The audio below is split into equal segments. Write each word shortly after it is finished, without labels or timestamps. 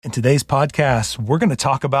In today's podcast, we're going to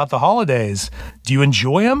talk about the holidays. Do you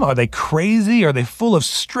enjoy them? Are they crazy? Are they full of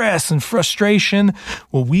stress and frustration?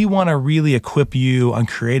 Well, we want to really equip you on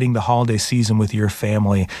creating the holiday season with your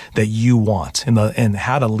family that you want and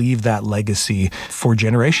how to leave that legacy for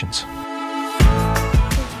generations.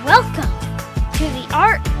 Welcome to the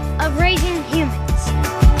Art of Raising Humans.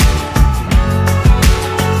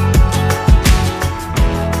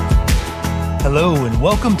 Hello and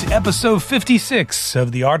welcome to episode 56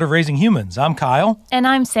 of The Art of Raising Humans. I'm Kyle. And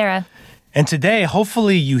I'm Sarah. And today,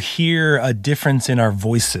 hopefully you hear a difference in our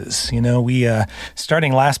voices. You know,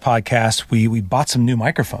 starting last podcast, we bought some new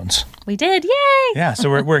microphones. We did. Yay! Yeah, so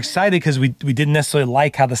we're excited because we didn't necessarily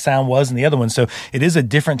like how the sound was in the other one. So it is a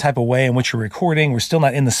different type of way in which we're recording. We're still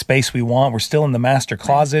not in the space we want. We're still in the master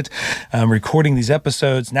closet recording these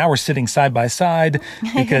episodes. Now we're sitting side by side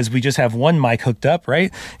because we just have one mic hooked up,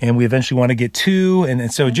 right? And we eventually want to get two.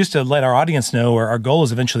 And so just to let our audience know, our goal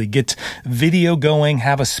is eventually get video going,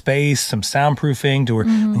 have a space, some soundproofing to where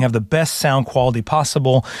we can have the best sound quality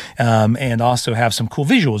possible, and also have some cool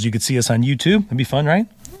visuals. You could see us on YouTube. That'd be fun, right?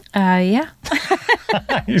 Yeah.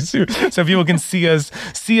 So people can see us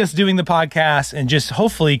doing the podcast and just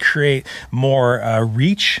hopefully create more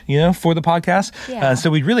reach, for the podcast. Yeah. So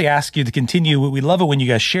we'd really ask you to continue. We love it when you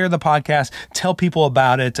guys share the podcast, tell people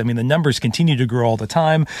about it. I mean, the numbers continue to grow all the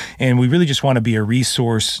time, and we really just want to be a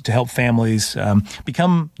resource to help families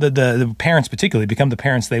become the parents, particularly become the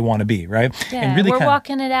parents they want to be, right? Yeah, and really we're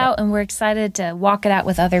walking it out, and we're excited to walk it out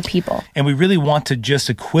with other people. And we really want to just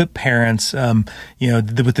equip parents,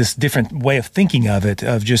 with this different way of thinking of it,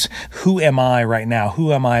 of just who am I right now?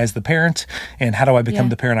 Who am I as the parent? And how do I become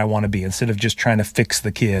the parent I want to be instead of just trying to fix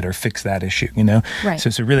the kid or fix that issue, Right.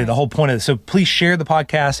 So really the whole point of it. So please share the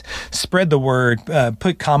podcast, spread the word,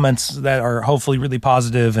 put comments that are hopefully really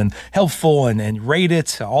positive and helpful and rate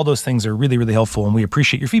it. All those things are really, really helpful. And we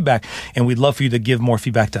appreciate your feedback, and we'd love for you to give more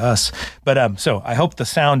feedback to us. But so I hope the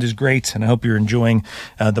sound is great, and I hope you're enjoying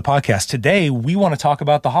the podcast. Today, we want to talk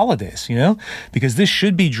about the holidays, because this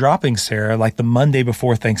should be dropping, Sarah, like the Monday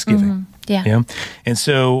before Thanksgiving. Yeah. And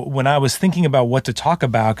so when I was thinking about what to talk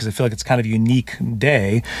about, because I feel like it's kind of a unique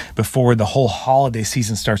day before the whole holiday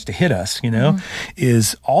season starts to hit us,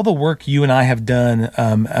 is all the work you and I have done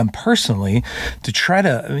personally to try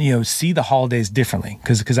to, see the holidays differently.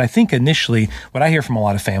 Because I think initially what I hear from a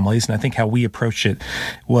lot of families, and I think how we approached it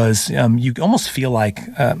was you almost feel like,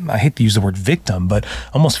 I hate to use the word victim, but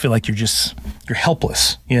almost feel like you're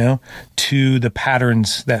helpless, to the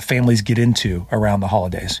patterns that families get into around the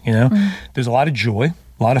holidays, There's a lot of joy,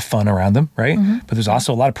 a lot of fun around them, right? But there's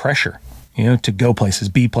also a lot of pressure, to go places,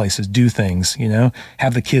 be places, do things,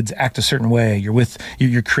 have the kids act a certain way.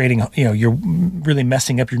 You're creating, you're really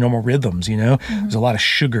messing up your normal rhythms, There's a lot of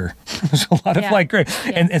sugar. There's a lot of great.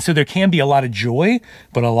 Yeah. And so there can be a lot of joy,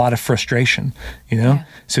 but a lot of frustration, Yeah.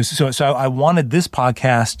 So I wanted this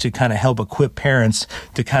podcast to kind of help equip parents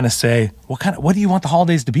to kind of say, what do you want the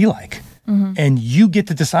holidays to be like? And you get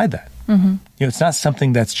to decide that. It's not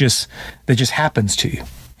something that just happens to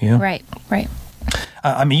you. Right.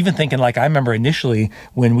 I'm even thinking, I remember initially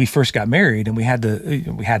when we first got married and we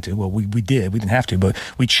didn't have to, but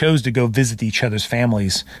we chose to go visit each other's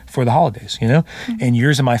families for the holidays, and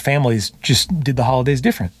yours and my families just did the holidays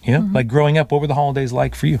different, like growing up, what were the holidays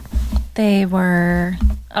like for you? They were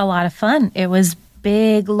a lot of fun. It was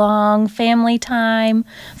big, long family time,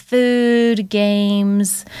 food,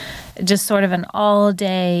 games, just sort of an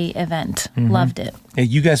all-day event. Loved it. Yeah,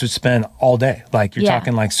 you guys would spend all day. You're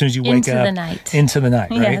talking as soon as you wake up. Into the night,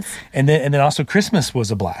 right? Yes. And then also Christmas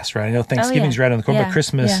was a blast, right? I know Thanksgiving's right on the corner, but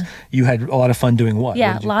Christmas, you had a lot of fun doing what?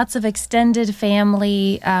 Yeah, lots of extended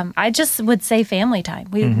family. I just would say family time.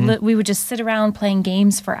 We would just sit around playing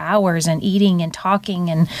games for hours and eating and talking,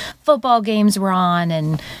 and football games were on,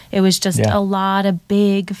 and it was just a lot of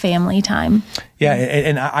big family time. Yeah,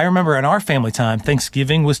 and I remember in our family time,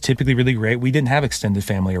 Thanksgiving was typically really great. We didn't have extended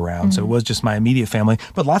family around, so it was just my immediate family.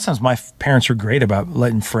 But lots of times my parents were great about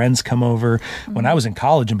letting friends come over. When I was in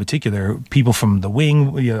college in particular, people from the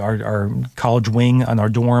wing, our college wing on our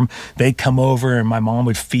dorm, they'd come over and my mom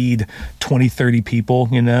would feed 20, 30 people,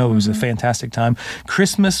 It was a fantastic time.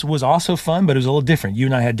 Christmas was also fun, but it was a little different. You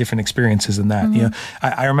and I had different experiences in that.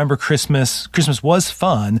 I remember Christmas was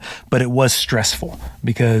fun, but it was stressful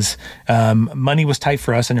because money was tight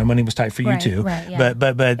for us. I know money was tight for you too. Right, yeah.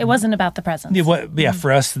 But it wasn't about the presents.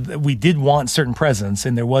 For us, we did want certain presents.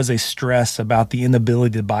 And there was a stress about the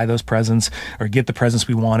inability to buy those presents or get the presents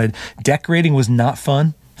we wanted. Decorating was not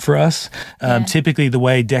fun for us. Typically, the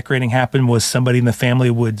way decorating happened was somebody in the family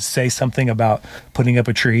would say something about putting up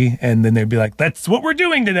a tree, and then they'd be like, "That's what we're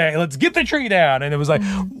doing today. Let's get the tree down." And it was like,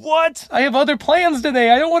 "What? I have other plans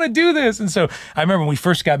today. I don't want to do this." And so I remember when we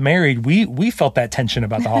first got married, we felt that tension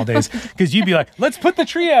about the holidays because you'd be like, "Let's put the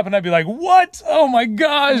tree up," and I'd be like, "What? Oh my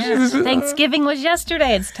gosh!" Yes. Thanksgiving was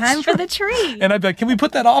yesterday. It's time for the tree. And I'd be like, "Can we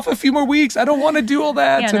put that off a few more weeks? I don't want to do all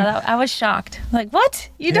that." Yeah, no, I was shocked. Like, what?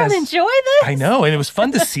 You don't enjoy this? I know, and it was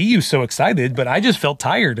fun to see you so excited, but I just felt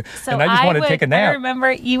tired, and I just wanted to take a nap. I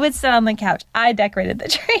remember you would sit on the couch. I decorated the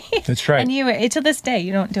tree. That's right. And you were, to this day,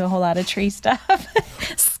 you don't do a whole lot of tree stuff.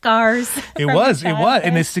 Scars. It was,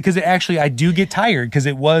 and it's because I do get tired because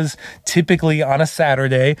it was typically on a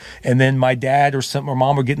Saturday, and then my dad or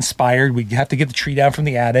mom would get inspired. We'd have to get the tree down from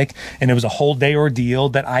the attic, and it was a whole day ordeal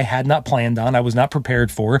that I had not planned on. I was not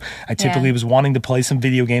prepared for. I typically was wanting to play some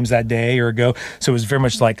video games that day or go, so it was very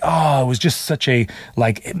much like, it was just such a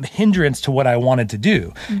hindrance to what I wanted to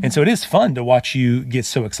do. And so it is fun to watch you get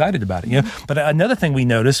so excited about it. But another thing we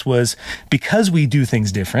noticed was because we do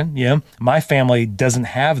things different. My family doesn't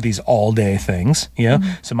have these all day things.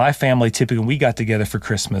 So my family typically, when we got together for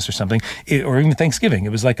Christmas or something, or even Thanksgiving,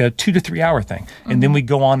 it was like a 2 to 3 hour thing, and then we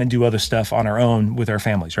go on and do other stuff on our own with our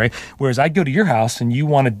families, right? Whereas I'd go to your house and you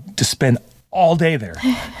wanted to spend all day there.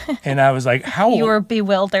 And I was like, how? You were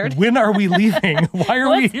bewildered. When are we leaving? Why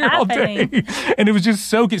are we here all day? And it was just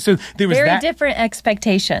so good. So there was very different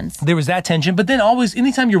expectations. There was that tension. But then always,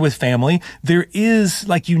 anytime you're with family, there is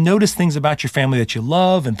you notice things about your family that you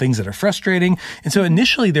love and things that are frustrating. And so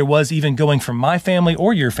initially there was, even going from my family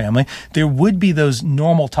or your family, there would be those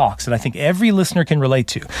normal talks that I think every listener can relate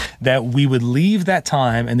to, that we would leave that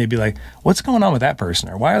time and they'd be like, what's going on with that person?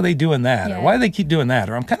 Or why are they doing that? Or why do they keep doing that?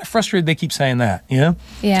 Or I'm kind of frustrated they keep saying that,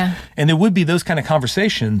 Yeah. And there would be those kind of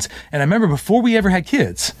conversations. And I remember before we ever had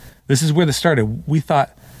kids, this is where this started. We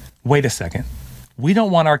thought, wait a second, we don't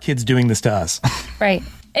want our kids doing this to us. Right.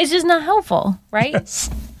 It's just not helpful, right? Yes.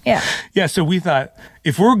 Yeah. Yeah. So we thought,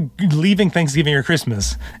 if we're leaving Thanksgiving or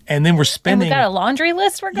Christmas and then we're spending... And we got a laundry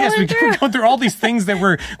list we're going through? We're going through all these things that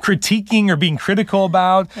we're critiquing or being critical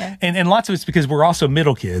about. Yeah. And lots of it's because we're also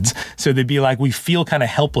middle kids. So they'd be like, we feel kind of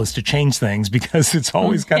helpless to change things because it's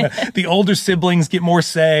always kind of the older siblings get more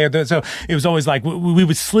say. So it was always like we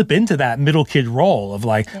would slip into that middle kid role of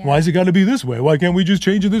why is it got to be this way? Why can't we just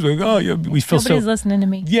change it this way? Oh, yeah, we feel Nobody's listening to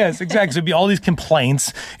me. Yes, exactly. So it'd be all these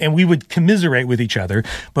complaints and we would commiserate with each other.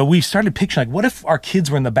 But we started picturing, what if our kids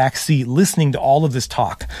were in the back seat listening to all of this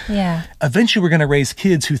talk? Yeah. Eventually, we're going to raise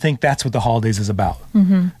kids who think that's what the holidays is about.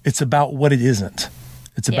 It's about what it isn't.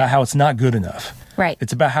 It's about how it's not good enough. Right.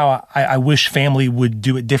 It's about how I wish family would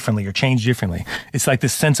do it differently or change differently. It's like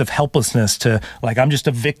this sense of helplessness to I'm just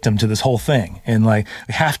a victim to this whole thing. And I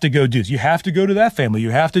have to go do this. You have to go to that family.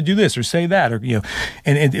 You have to do this or say that, or,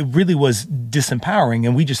 and it really was disempowering.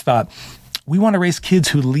 And we just thought, we want to raise kids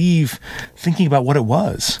who leave thinking about what it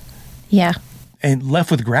was. Yeah. And left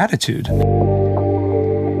with gratitude.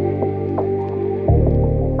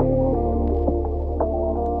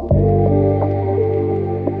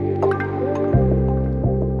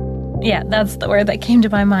 Yeah, that's the word that came to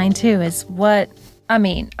my mind too, is I'm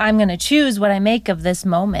going to choose what I make of this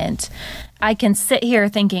moment. I can sit here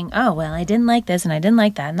thinking, oh, well, I didn't like this and I didn't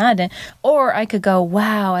like that and I didn't. Or I could go,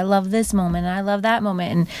 wow, I love this moment and I love that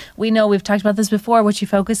moment. And we know we've talked about this before. What you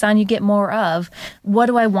focus on, you get more of. What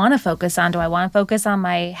do I want to focus on? Do I want to focus on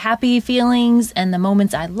my happy feelings and the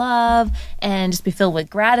moments I love and just be filled with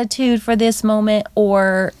gratitude for this moment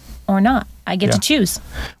or not? I get to choose.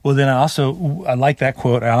 Well, then I like that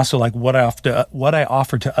quote. I also like what I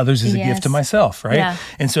offer to others as a gift to myself, right? Yeah.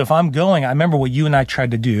 And so if I'm going, I remember what you and I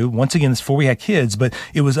tried to do. Once again, this is before we had kids, but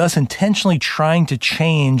it was us intentionally trying to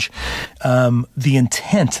change the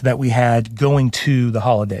intent that we had going to the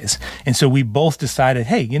holidays. And so we both decided,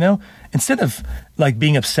 hey, instead of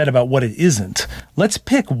being upset about what it isn't, let's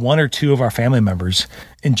pick one or two of our family members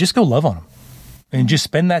and just go love on them. And just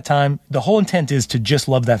spend that time. The whole intent is to just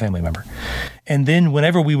love that family member. And then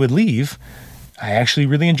whenever we would leave, I actually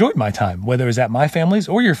really enjoyed my time, whether it was at my family's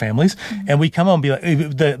or your family's. And we come home and be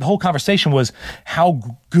like, the whole conversation was how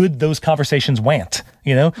good those conversations went,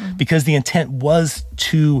 because the intent was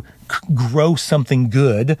to grow something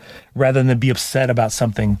good rather than be upset about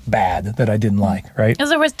something bad that I didn't like, right? Because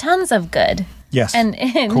there was tons of good. Yes, and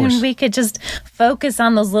we could just focus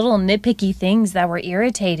on those little nitpicky things that were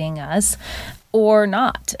irritating us or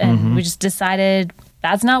not. And we just decided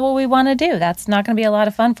that's not what we want to do. That's not going to be a lot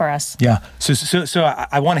of fun for us. Yeah. So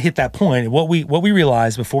I want to hit that point. What we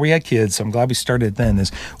realized before we had kids, so I'm glad we started then,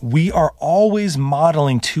 is we are always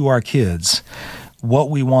modeling to our kids what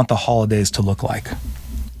we want the holidays to look like.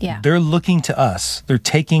 Yeah. They're looking to us. They're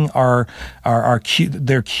taking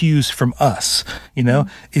their cues from us.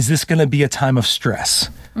 Is this going to be a time of stress?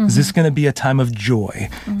 Is this going to be a time of joy?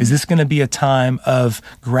 Is this going to be a time of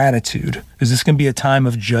gratitude? Is this going to be a time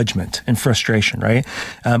of judgment and frustration, right?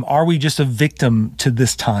 Are we just a victim to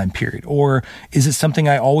this time period? Or is it something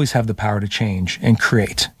I always have the power to change and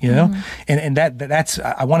create, And that's,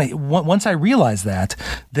 I want to, once I realize that,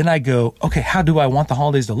 then I go, okay, how do I want the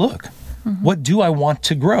holidays to look? What do I want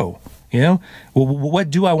to grow? What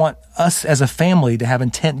do I want us as a family to have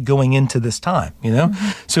intent going into this time?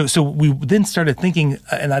 So we then started thinking,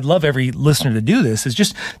 and I'd love every listener to do this, is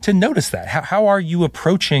just to notice that. How are you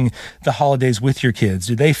approaching the holidays with your kids?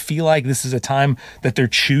 Do they feel like this is a time that they're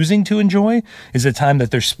choosing to enjoy? Is it a time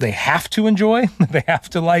that they have to enjoy? They have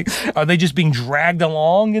to are they just being dragged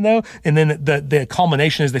along, And then the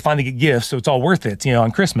culmination is they finally get gifts, so it's all worth it,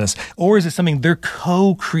 on Christmas. Or is it something they're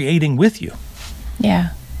co-creating with you? Yeah.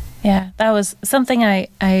 Yeah, that was something I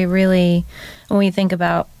really, when we think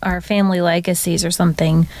about our family legacies or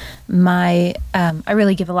something, I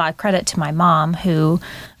really give a lot of credit to my mom, who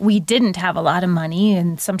we didn't have a lot of money,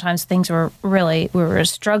 and sometimes things we were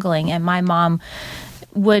struggling, and my mom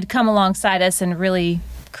would come alongside us and really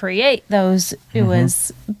create those. It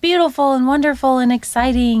was beautiful and wonderful and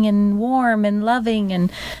exciting and warm and loving,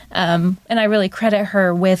 and I really credit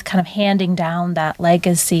her with kind of handing down that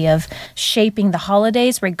legacy of shaping the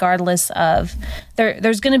holidays, regardless of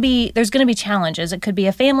there's going to be challenges. It could be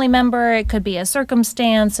a family member, it could be a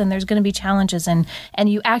circumstance, and there's going to be challenges, and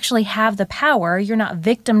you actually have the power. You're not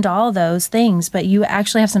victim to all those things, but you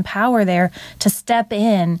actually have some power there to step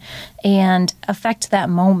in and affect that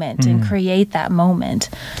moment and create that moment.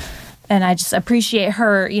 And I just appreciate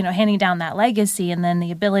her, handing down that legacy, and then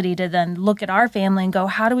the ability to then look at our family and go,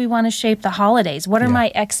 how do we want to shape the holidays? What are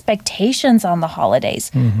my expectations on the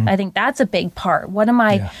holidays? I think that's a big part. What am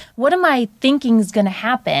I thinking is going to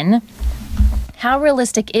happen? How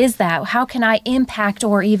realistic is that? How can I impact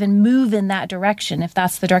or even move in that direction if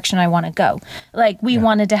that's the direction I want to go? We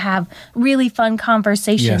wanted to have really fun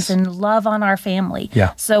conversations and love on our family.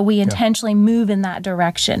 Yeah. So we intentionally move in that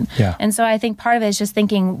direction. Yeah. And so I think part of it is just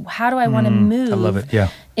thinking, how do I want to move? I love it. Yeah.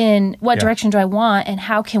 In what direction do I want, and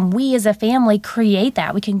how can we as a family create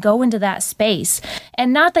that? We can go into that space,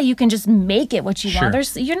 and not that you can just make it what you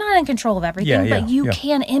want. You're not in control of everything, but you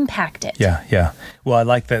can impact it. Yeah. Well, I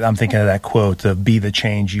like that. I'm thinking of that quote, be the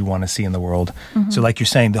change you want to see in the world. So like you're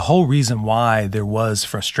saying, the whole reason why there was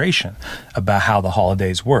frustration about how the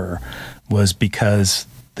holidays were was because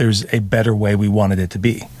there's a better way we wanted it to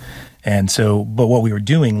be. And so, but what we were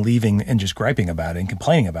doing, leaving and just griping about it and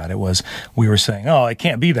complaining about it, was we were saying, oh, it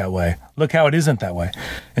can't be that way. Look how it isn't that way.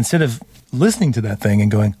 Instead of listening to that thing and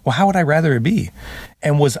going, well, how would I rather it be?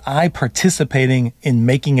 And was I participating in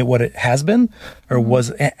making it what it has been? Or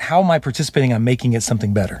how am I participating on making it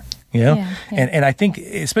something better? And I think,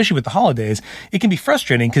 especially with the holidays, it can be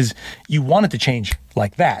frustrating because you want it to change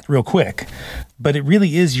like that real quick. But it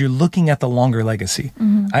really is, you're looking at the longer legacy.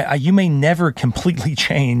 You may never completely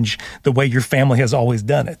change the way your family has always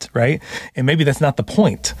done it, right? And maybe that's not the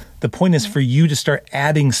point. The point is for you to start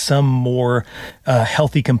adding some more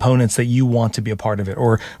healthy components that you want to be a part of it,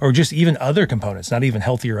 or just even other components, not even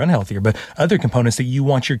healthy or unhealthy, but other components that you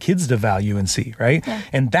want your kids to value and see, right? Yeah.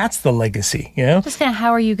 And that's the legacy, Just kind of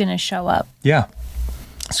how are you going to show up? Yeah.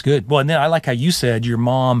 It's good. Well, and then I like how you said your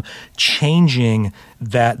mom changing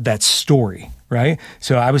that story, right?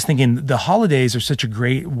 So I was thinking the holidays are such a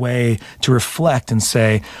great way to reflect and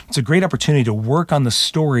say, it's a great opportunity to work on the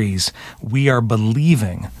stories we are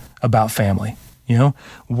believing about family.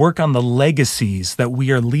 Work on the legacies that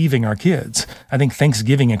we are leaving our kids. I think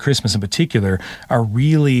Thanksgiving and Christmas in particular are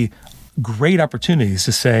really great opportunities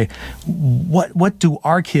to say, what do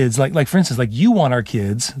our kids, like for instance, like you want our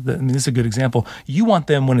kids, this is a good example, you want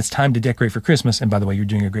them when it's time to decorate for Christmas, and by the way, you're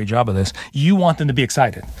doing a great job of this, you want them to be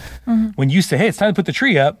excited. When you say, hey, it's time to put the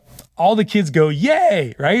tree up, all the kids go,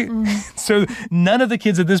 yay, right? So none of the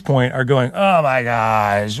kids at this point are going, oh my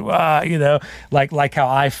gosh, like how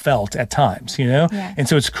I felt at times, Yeah. And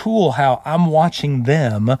so it's cool how I'm watching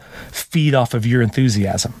them feed off of your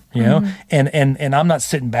enthusiasm, and I'm not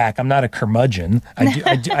sitting back. I'm not a curmudgeon.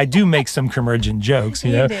 I do make some curmudgeon jokes,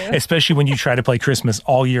 especially when you try to play Christmas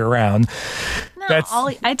all year round.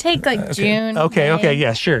 I take like June. Okay. May.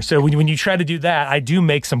 Yeah, sure. So when you try to do that, I do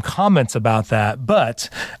make some comments about that, but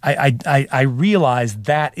I realize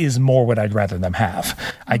that is more what I'd rather them have.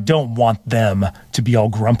 I don't want them to be all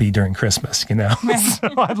grumpy during Christmas, you know? Right. So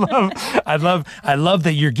I love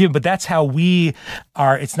that you're giving, but that's how we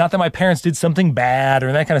are. It's not that my parents did something bad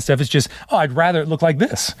or that kind of stuff. It's just, I'd rather it look like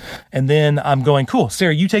this. And then I'm going, cool,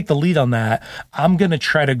 Sarah, you take the lead on that. I'm going to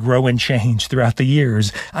try to grow and change throughout the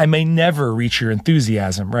years. I may never reach your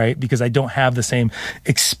enthusiasm, right? Because I don't have the same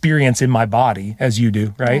experience in my body as you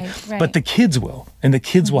do, right? But the kids will, and the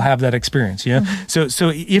kids will have that experience, you know?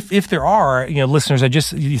 So if there are, listeners,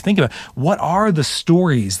 you think about what are the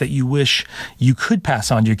stories that you wish you could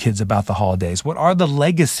pass on to your kids about the holidays? What are the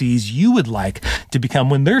legacies you would like to become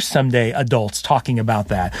when they're someday adults talking about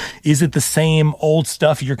that? Is it the same old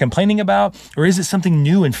stuff you're complaining about, or is it something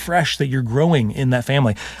new and fresh that you're growing in that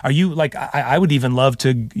family? Are you like, I would even love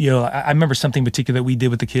to, I remember something particular that we did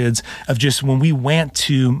with the kids of just when we went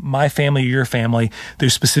to my family or your family,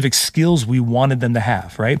 there's specific skills we wanted them to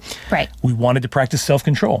have, right? Right. We wanted to practice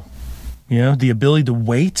self-control. The ability to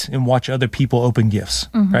wait and watch other people open gifts,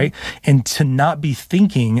 right? And to not be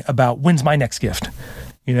thinking about when's my next gift.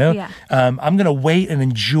 I'm going to wait and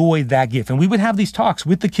enjoy that gift. And we would have these talks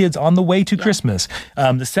with the kids on the way to Christmas.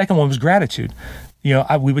 The second one was gratitude.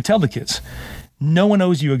 We would tell the kids, no one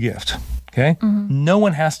owes you a gift. Okay. No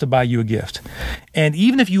one has to buy you a gift. And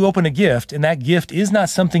even if you open a gift and that gift is not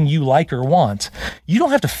something you like or want, you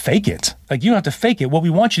don't have to fake it. Like, you don't have to fake it. What we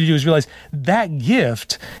want you to do is realize that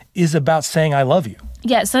gift is about saying, I love you.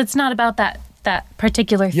 Yeah. So it's not about that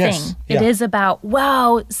particular thing. It is about,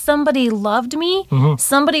 wow, somebody loved me.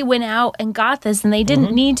 Somebody went out and got this and they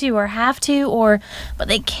didn't need to or have to, but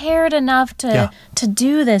they cared enough to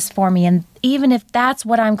do this for me. And even if that's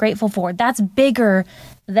what I'm grateful for, that's bigger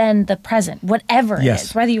than the present, whatever it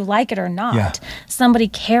is, whether you like it or not. Somebody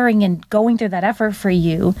caring and going through that effort for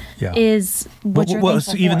you is what you're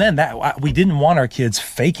thankful so even for. then, that we didn't want our kids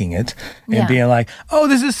faking it and being like, oh,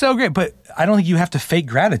 this is so great. But I don't think you have to fake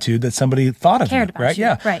gratitude that somebody thought of you, right?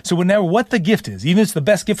 You. Right. So whenever what the gift is, even if it's the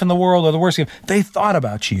best gift in the world or the worst gift, they thought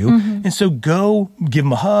about you. And so go give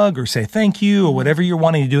them a hug or say thank you or whatever you're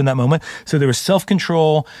wanting to do in that moment. So there was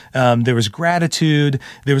self-control, there was gratitude,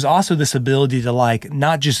 there was also this ability to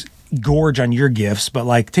not just gorge on your gifts, but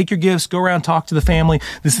take your gifts, go around, talk to the family.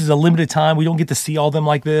 This is a limited time. We don't get to see all of them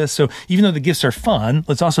like this. So even though the gifts are fun,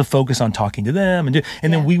 let's also focus on talking to them. And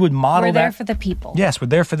then we would model that. We're there for the people. Yes, we're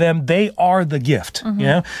there for them. They are the gift,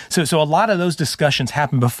 So a lot of those discussions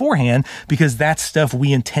happen beforehand because that's stuff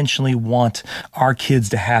we intentionally want our kids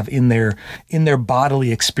to have in their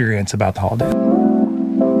bodily experience about the holiday.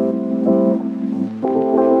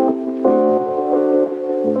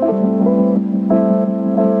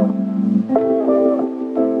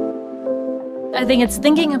 I think it's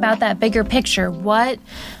thinking about that bigger picture. What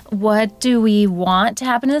do we want to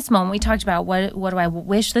happen in this moment? We talked about what do I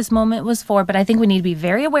wish this moment was for, but I think we need to be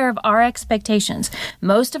very aware of our expectations.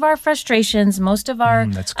 Most of our frustrations, most of our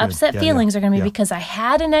upset feelings are going to be because I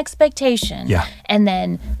had an expectation and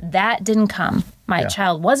then that didn't come. My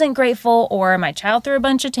child wasn't grateful, or my child threw a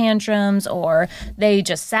bunch of tantrums, or they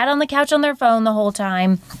just sat on the couch on their phone the whole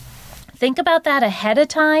time. Think about that ahead of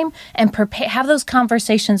time and have those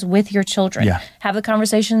conversations with your children. Have the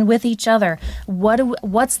conversation with each other.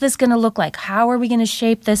 What's this going to look like? How are we going to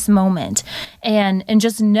shape this moment? And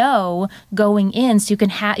just know going in so you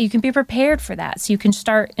can be prepared for that. So you can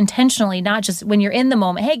start intentionally, not just when you're in the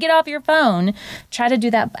moment. Hey, get off your phone. Try to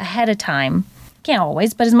do that ahead of time. Can't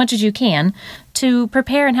always, but as much as you can, to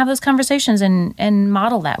prepare and have those conversations and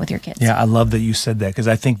model that with your kids. Yeah, I love that you said that, because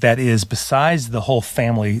I think that is, besides the whole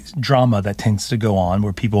family drama that tends to go on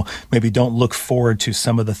where people maybe don't look forward to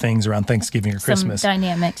some of the things around Thanksgiving or Christmas. Some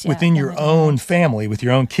dynamics. Within your own family, with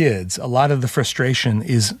your own kids, a lot of the frustration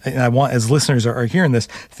is, and I want, as listeners are hearing this,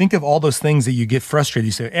 think of all those things that you get frustrated.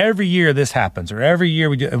 You say, every year this happens, or every year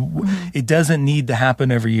we do. It doesn't need to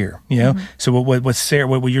happen every year, So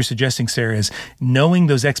what you're suggesting, Sarah, is knowing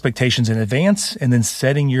those expectations in advance, and then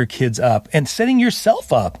setting your kids up and setting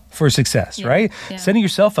yourself up for success, right? Yeah. Setting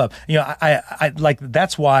yourself up. I like,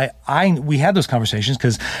 that's why we had those conversations,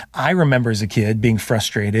 because I remember as a kid being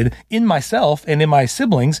frustrated in myself and in my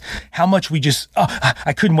siblings, how much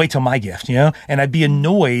I couldn't wait till my gift, and I'd be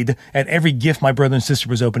annoyed at every gift my brother and sister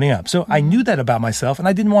was opening up. So I knew that about myself, and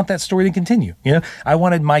I didn't want that story to continue. I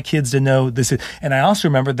wanted my kids to know this. And I also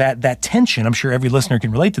remember that tension, I'm sure every listener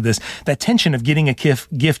can relate to this, that tension of getting a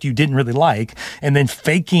gift you didn't really like, like, and then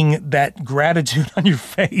faking that gratitude on your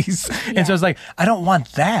face. Yeah. And so I was like, I don't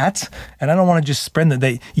want that. And I don't want to just spread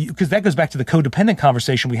that, because that goes back to the codependent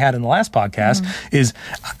conversation we had in the last podcast, is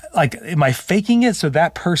like, am I faking it so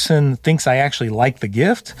that person thinks I actually like the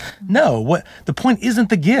gift? No, what the point isn't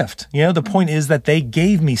the gift. The point is that they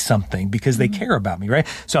gave me something because they care about me, right?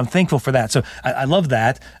 So I'm thankful for that. So I love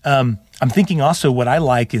that. I'm thinking also what I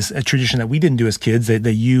like is a tradition that we didn't do as kids that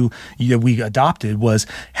we adopted, was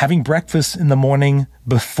having breakfast in the morning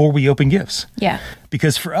before we open gifts. Yeah.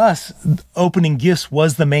 Because for us, opening gifts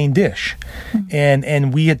was the main dish.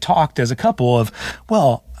 And we had talked as a couple of,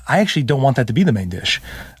 well, I actually don't want that to be the main dish.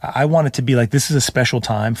 I want it to be like, this is a special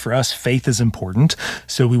time. For us, faith is important.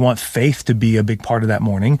 So we want faith to be a big part of that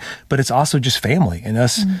morning, but it's also just family and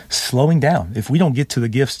us slowing down. If we don't get to the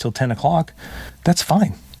gifts till 10 o'clock, that's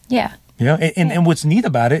fine. Yeah. And what's neat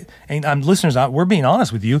about it, and listeners, we're being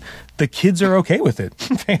honest with you, the kids are okay with it.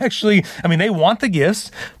 They actually, they want the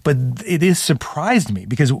gifts, but it has surprised me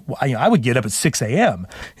because I would get up at 6 a.m.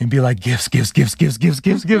 and be like, gifts.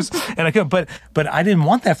 And I could, but I didn't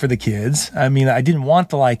want that for the kids. I didn't want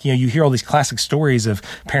the, you hear all these classic stories of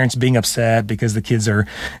parents being upset because the kids are,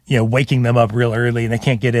 waking them up real early and they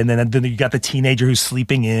can't get in. And then you got the teenager who's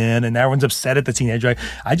sleeping in and everyone's upset at the teenager. Right?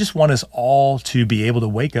 I just want us all to be able to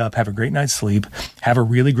wake up, have a great night's sleep, have a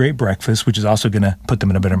really great breakfast, which is also going to put them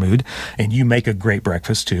in a better mood. And you make a great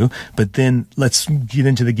breakfast too. But then let's get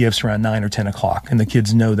into the gifts around 9 or 10 o'clock. And the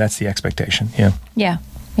kids know that's the expectation. Yeah. Yeah.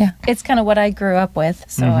 Yeah. It's kind of what I grew up with.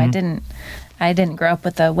 So I didn't grow up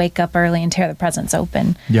with the wake up early and tear the presents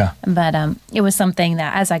open. Yeah. But it was something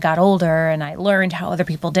that as I got older and I learned how other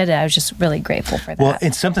people did it, I was just really grateful for that. Well,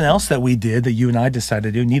 and something else that we did that you and I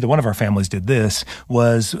decided to do, neither one of our families did this,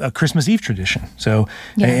 was a Christmas Eve tradition. So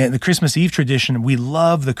the Christmas Eve tradition, we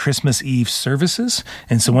love the Christmas Eve services.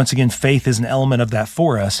 And so once again, faith is an element of that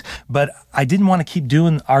for us. But I didn't want to keep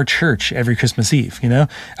doing our church every Christmas Eve.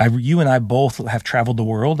 You and I both have traveled the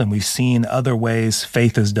world and we've seen other ways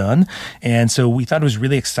faith is done. And so we thought it was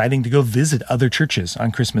really exciting to go visit other churches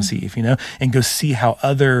on Christmas Eve, and go see how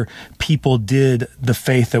other people did the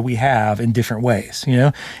faith that we have in different ways,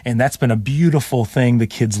 and that's been a beautiful thing the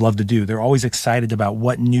kids love to do. They're always excited about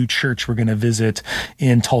what new church we're going to visit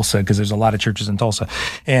in Tulsa, because there's a lot of churches in Tulsa,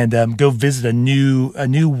 and go visit a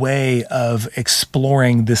new way of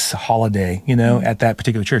exploring this holiday, at that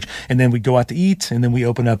particular church. And then we go out to eat, and then we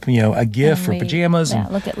open up, a gift for pajamas. Yeah,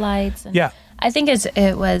 look at lights. Yeah. I think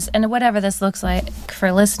it was, and whatever this looks like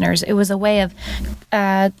for listeners, it was a way of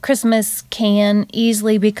Christmas can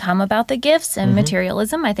easily become about the gifts and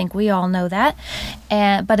materialism. I think we all know that,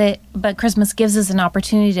 but Christmas gives us an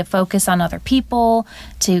opportunity to focus on other people,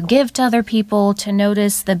 to give to other people, to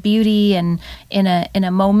notice the beauty and in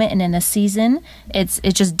a moment and in a season. It's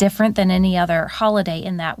just different than any other holiday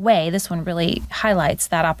in that way. This one really highlights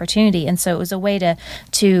that opportunity, and so it was a way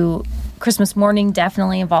to Christmas morning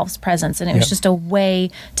definitely involves presents, and it was just a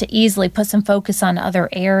way to easily put some focus on other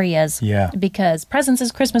areas. Yeah. Because presents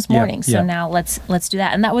is Christmas morning, so now let's do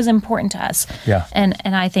that, and that was important to us. Yeah. And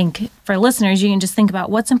I think for listeners, you can just think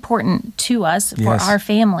about what's important to us for our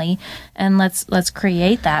family, and let's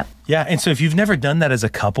create that. Yeah, and so if you've never done that as a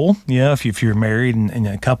couple, if you're married and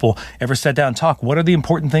a couple, ever sat down and talk, what are the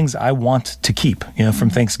important things I want to keep, from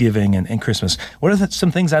Thanksgiving and Christmas? What are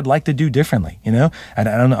some things I'd like to do differently, And I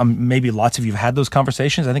don't know, maybe lots of you have had those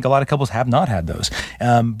conversations. I think a lot of couples have not had those.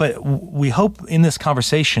 But we hope in this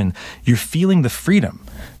conversation, you're feeling the freedom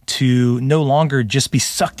to no longer just be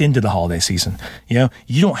sucked into the holiday season. You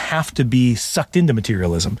don't have to be sucked into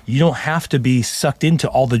materialism. You don't have to be sucked into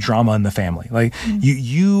all the drama in the family. Like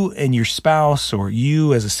you and your spouse, or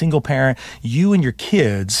you as a single parent, you and your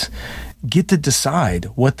kids get to decide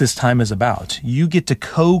what this time is about. You get to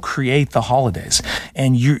co-create the holidays.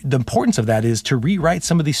 And the importance of that is to rewrite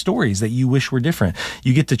some of these stories that you wish were different.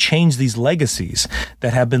 You get to change these legacies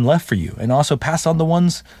that have been left for you, and also pass on the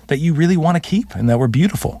ones that you really want to keep and that were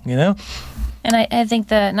beautiful, And I think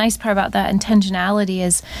the nice part about that intentionality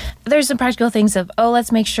is there's some practical things of,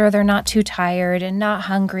 let's make sure they're not too tired and not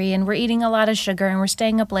hungry, and we're eating a lot of sugar and we're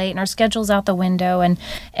staying up late and our schedule's out the window,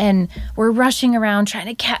 and we're rushing around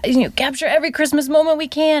trying to capture every Christmas moment we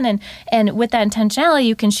can. And with that intentionality,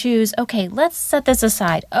 you can choose, okay, let's set this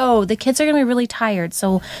aside. The kids are going to be really tired,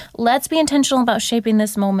 so let's be intentional about shaping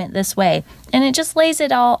this moment this way. And it just lays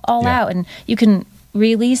it all out, and you can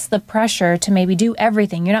release the pressure to maybe do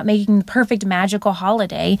everything. You're not making the perfect magical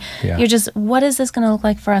holiday. Yeah. You're just, what is this going to look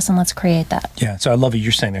like for us? And let's create that. Yeah. So I love what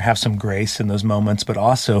you're saying there. Have some grace in those moments, but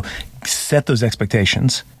also set those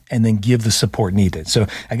expectations and then give the support needed. So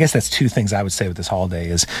I guess that's two things I would say with this holiday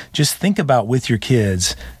is just think about with your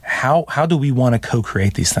kids, how do we want to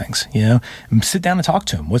co-create these things? And sit down and talk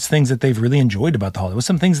to them. What's things that they've really enjoyed about the holiday? What's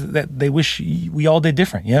some things that they wish we all did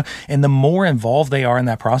different? And the more involved they are in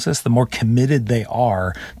that process, the more committed they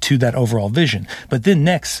are to that overall vision. But then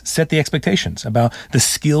next, set the expectations about the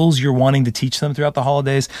skills you're wanting to teach them throughout the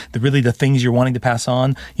holidays, the things you're wanting to pass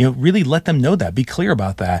on. Really let them know that. Be clear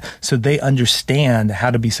about that so they understand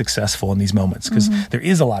how to be successful in these moments, because there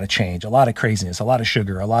is a lot of change, a lot of craziness, a lot of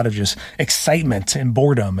sugar, a lot of just excitement and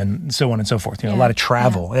boredom and so on and so forth. A lot of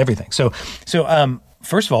travel, everything. So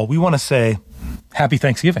first of all, we want to say happy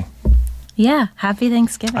Thanksgiving. Yeah, happy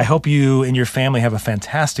Thanksgiving. I hope you and your family have a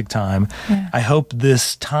fantastic time. Yeah. I hope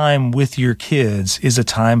this time with your kids is a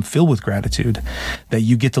time filled with gratitude, that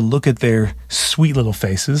you get to look at their sweet little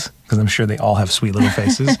faces, because I'm sure they all have sweet little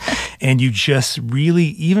faces, and you just really,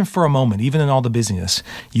 even for a moment, even in all the busyness,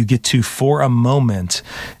 you get to, for a moment,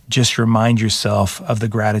 just remind yourself of the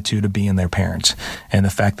gratitude of being their parents and the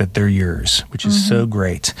fact that they're yours, which is so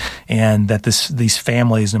great. And that these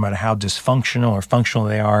families, no matter how dysfunctional or functional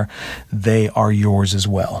they are yours as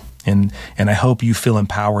well. And I hope you feel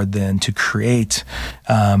empowered then to create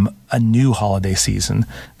a new holiday season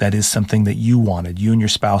that is something that you wanted, you and your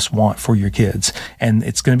spouse want for your kids. And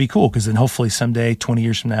it's going to be cool because then hopefully someday, 20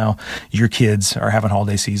 years from now, your kids are having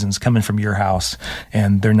holiday seasons coming from your house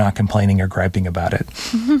and they're not complaining or griping about it.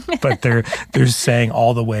 But they're saying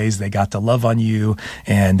all the ways they got to love on you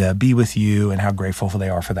and be with you and how grateful they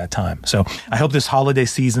are for that time. So I hope this holiday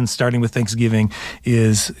season, starting with Thanksgiving,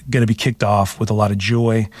 is going to be kicked off with a lot of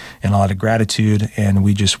joy and a lot of gratitude, and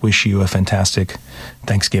we just wish you a fantastic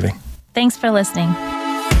Thanksgiving. Thanks for listening.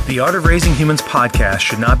 The Art of Raising Humans podcast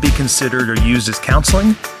should not be considered or used as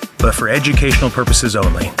counseling, but for educational purposes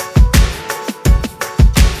only.